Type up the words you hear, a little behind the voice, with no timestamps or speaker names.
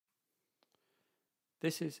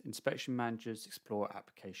This is Inspection Manager's Explorer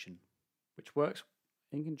application, which works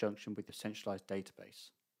in conjunction with your centralized database.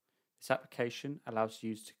 This application allows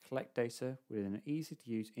users to collect data within an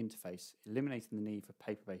easy-to-use interface, eliminating the need for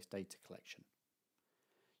paper-based data collection.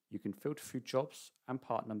 You can filter through jobs and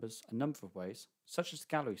part numbers a number of ways, such as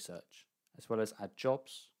gallery search, as well as add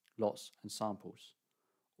jobs, lots, and samples.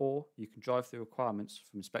 Or you can drive the requirements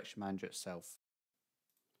from Inspection Manager itself.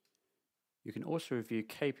 You can also review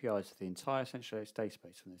KPIs of the entire centralized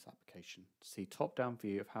database from this application to see a top-down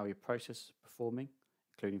view of how your process is performing,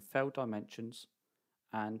 including failed dimensions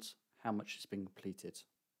and how much has been completed.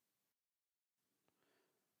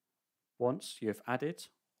 Once you have added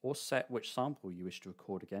or set which sample you wish to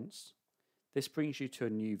record against, this brings you to a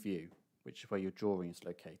new view, which is where your drawing is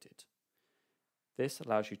located. This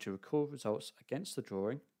allows you to record results against the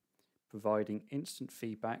drawing, providing instant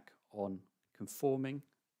feedback on conforming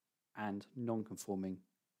and non-conforming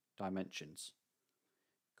dimensions.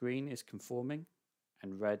 Green is conforming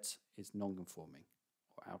and red is non-conforming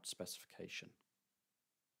or out of specification.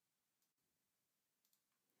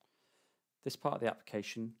 This part of the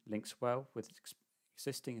application links well with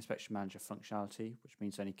existing Inspection Manager functionality, which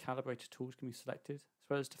means only calibrated tools can be selected, as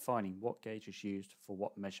well as defining what gauge is used for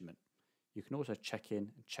what measurement. You can also check in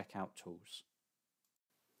and check out tools.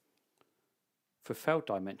 For failed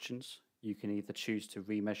dimensions, you can either choose to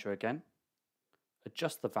remeasure again,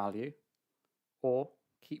 adjust the value, or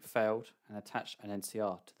keep failed and attach an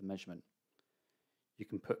NCR to the measurement. You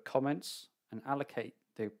can put comments and allocate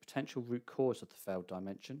the potential root cause of the failed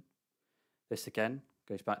dimension. This again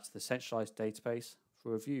goes back to the centralized database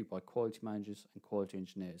for review by quality managers and quality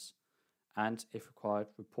engineers, and if required,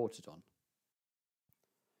 reported on.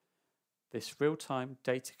 This real-time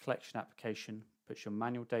data collection application puts your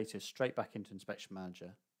manual data straight back into Inspection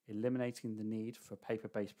Manager, eliminating the need for a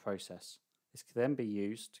paper-based process. This can then be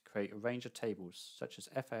used to create a range of tables such as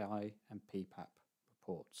FAI and PPAP.